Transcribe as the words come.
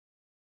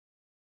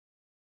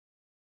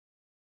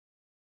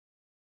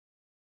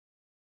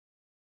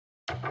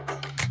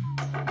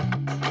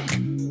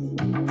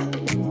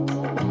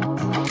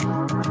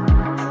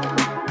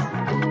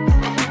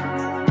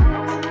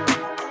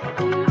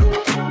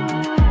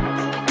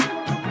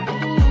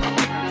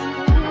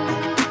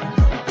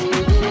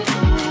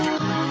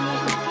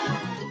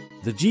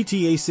The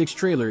GTA 6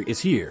 trailer is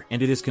here,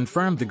 and it has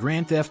confirmed the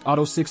Grand Theft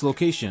Auto 6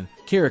 location,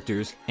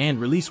 characters, and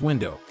release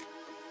window.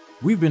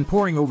 We've been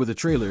poring over the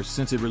trailers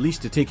since it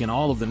released to take in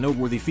all of the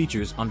noteworthy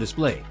features on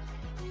display.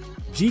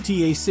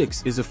 GTA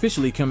 6 is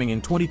officially coming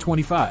in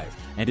 2025,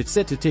 and it's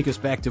set to take us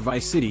back to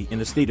Vice City in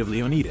the state of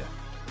Leonida.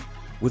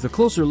 With a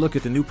closer look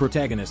at the new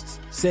protagonists,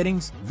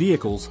 settings,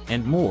 vehicles,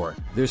 and more,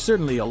 there's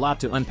certainly a lot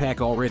to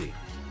unpack already.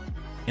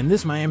 In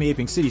this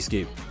Miami-aping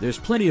cityscape, there's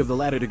plenty of the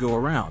latter to go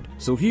around,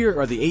 so here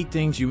are the 8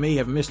 things you may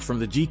have missed from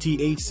the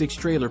GTA 6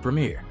 trailer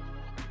premiere.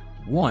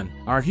 1.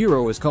 Our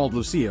hero is called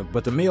Lucia,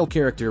 but the male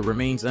character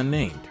remains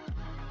unnamed.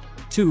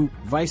 2.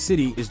 Vice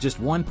City is just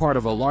one part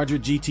of a larger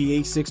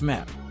GTA 6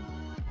 map.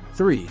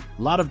 3.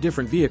 Lot of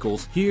different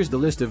vehicles. Here's the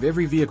list of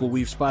every vehicle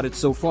we've spotted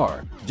so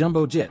far: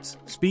 jumbo jets,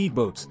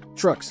 speedboats,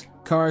 trucks,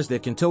 cars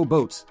that can tow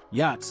boats,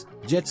 yachts,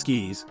 jet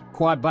skis,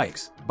 quad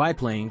bikes,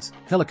 biplanes,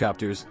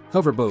 helicopters,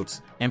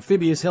 hoverboats,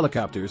 amphibious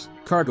helicopters,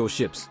 cargo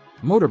ships,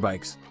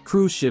 motorbikes,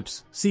 cruise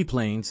ships,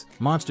 seaplanes,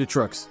 monster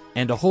trucks,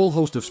 and a whole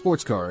host of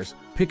sports cars,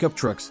 pickup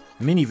trucks,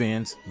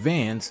 minivans,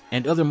 vans,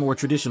 and other more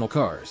traditional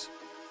cars.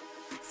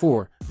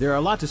 4. There are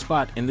a lot to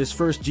spot in this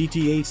first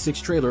GTA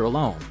 6 trailer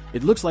alone.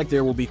 It looks like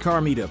there will be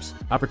car meetups,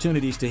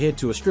 opportunities to head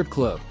to a strip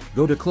club,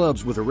 go to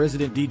clubs with a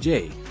resident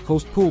DJ,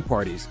 host pool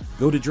parties,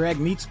 go to drag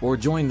meets, or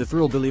join the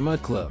Thrillbilly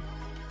Mud Club.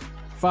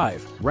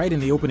 5. Right in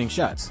the opening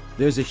shots,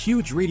 there's a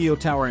huge radio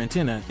tower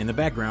antenna in the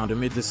background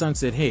amid the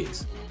sunset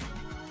haze.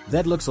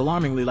 That looks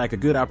alarmingly like a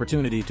good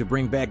opportunity to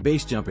bring back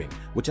base jumping,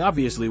 which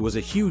obviously was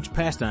a huge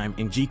pastime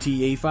in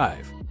GTA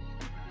 5.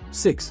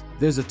 6.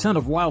 There's a ton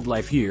of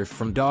wildlife here,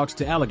 from dogs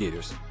to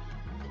alligators.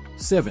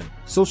 7.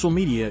 Social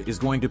media is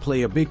going to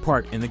play a big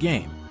part in the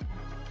game.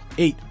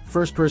 8.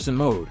 First-person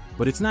mode,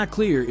 but it's not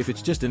clear if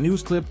it's just a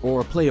news clip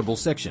or a playable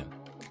section.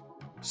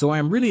 So I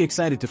am really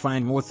excited to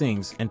find more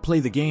things and play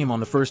the game on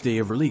the first day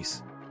of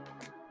release.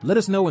 Let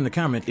us know in the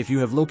comment if you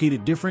have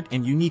located different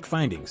and unique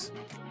findings.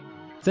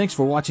 Thanks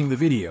for watching the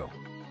video.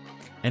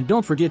 And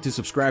don't forget to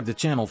subscribe to the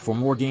channel for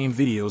more game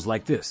videos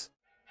like this.